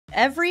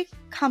every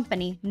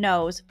company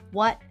knows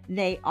what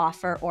they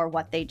offer or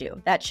what they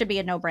do. That should be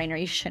a no-brainer.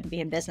 You shouldn't be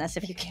in business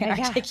if you can't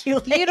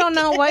articulate. You don't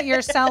know what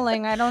you're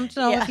selling. I don't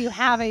know if you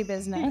have a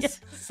business.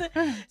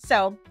 Yes.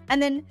 So,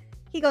 and then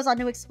he goes on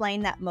to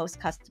explain that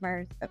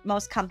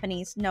most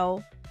companies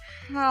know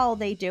how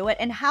they do it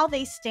and how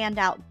they stand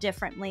out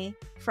differently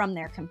from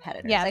their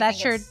competitors. Yeah,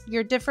 that's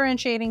your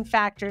differentiating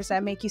factors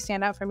that make you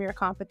stand out from your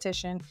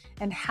competition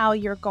and how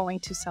you're going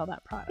to sell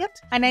that product. Yep.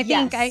 And I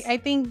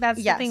think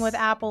that's the thing with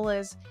Apple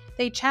is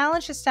they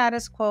challenge the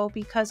status quo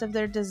because of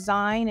their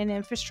design and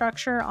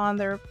infrastructure on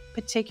their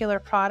particular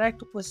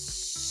product was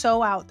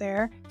so out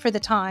there for the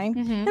time.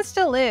 It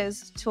still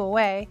is to a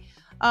way.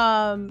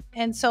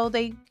 And so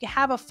they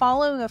have a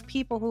following of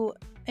people who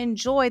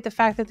enjoyed the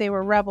fact that they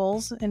were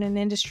rebels in an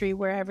industry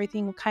where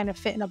everything would kind of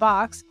fit in a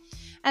box.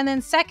 And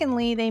then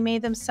secondly, they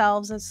made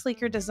themselves a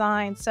sleeker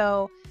design.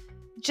 So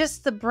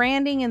just the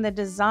branding and the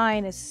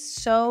design is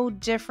so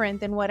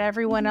different than what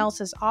everyone else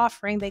is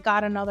offering. They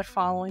got another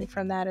following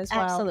from that as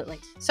well. Absolutely.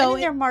 So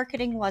their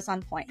marketing was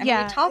on point. We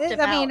talked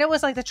about. I mean, it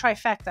was like the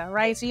trifecta,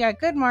 right? So you got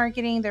good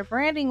marketing, their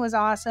branding was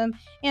awesome,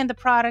 and the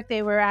product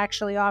they were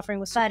actually offering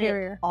was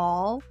superior. But it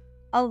all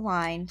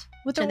aligned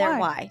with their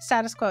why.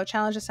 Status quo,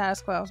 challenge the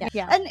status quo.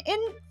 Yeah. And in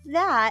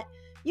that,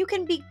 you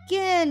can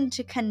begin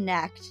to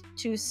connect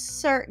to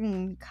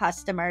certain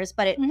customers,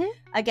 but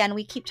again,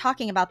 we keep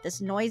talking about this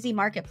noisy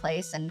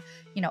marketplace, and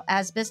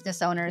as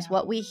business owners,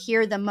 what we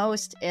hear the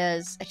most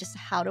is just,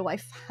 how do I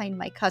find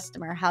my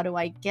customer? How do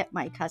I get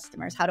my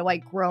customers? How do I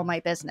grow my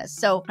business?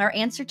 So our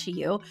answer to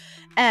you,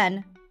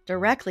 and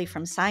directly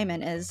from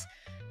Simon, is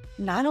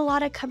not a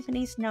lot of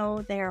companies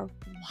know their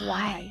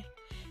why.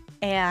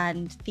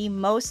 And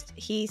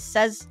he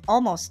says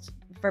almost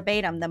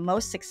verbatim, the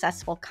most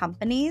successful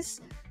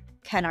companies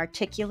can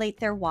articulate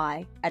their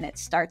why, and it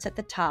starts at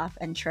the top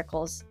and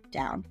trickles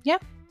down. Yeah.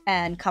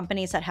 And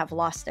companies that have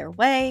lost their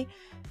way,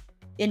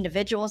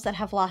 individuals that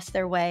have lost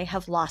their way,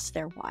 have lost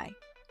their why.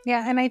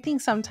 Yeah, and I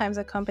think sometimes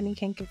a company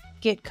can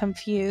get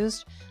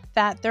confused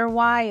that their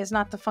why is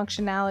not the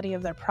functionality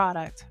of their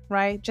product,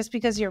 right? Just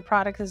because your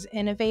product is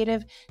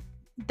innovative,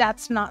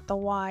 that's not the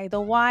why. The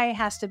why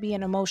has to be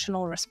an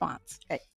emotional response.